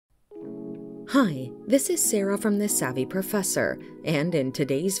Hi, this is Sarah from The Savvy Professor, and in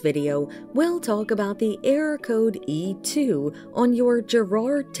today's video, we'll talk about the error code E2 on your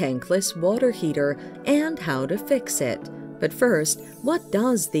Girard Tankless water heater and how to fix it. But first, what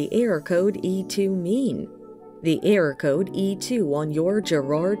does the error code E2 mean? The error code E2 on your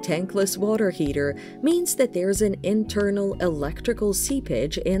Girard Tankless water heater means that there's an internal electrical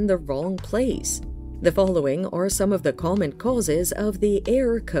seepage in the wrong place. The following are some of the common causes of the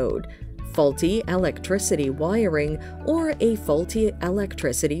error code: faulty electricity wiring, or a faulty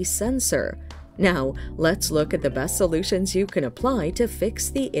electricity sensor. Now, let's look at the best solutions you can apply to fix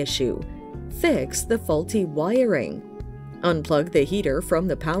the issue. Fix the faulty wiring. Unplug the heater from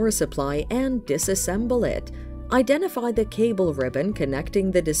the power supply and disassemble it. Identify the cable ribbon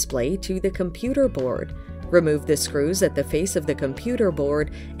connecting the display to the computer board. Remove the screws at the face of the computer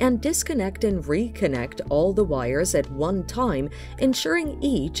board and disconnect and reconnect all the wires at one time, ensuring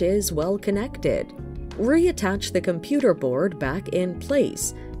each is well connected. Reattach the computer board back in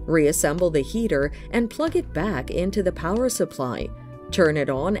place. Reassemble the heater and plug it back into the power supply. Turn it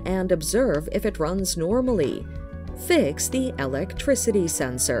on and observe if it runs normally. Fix the electricity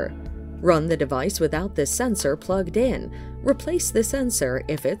sensor. Run the device without the sensor plugged in. Replace the sensor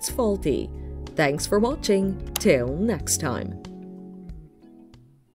if it's faulty. Thanks for watching. Till next time.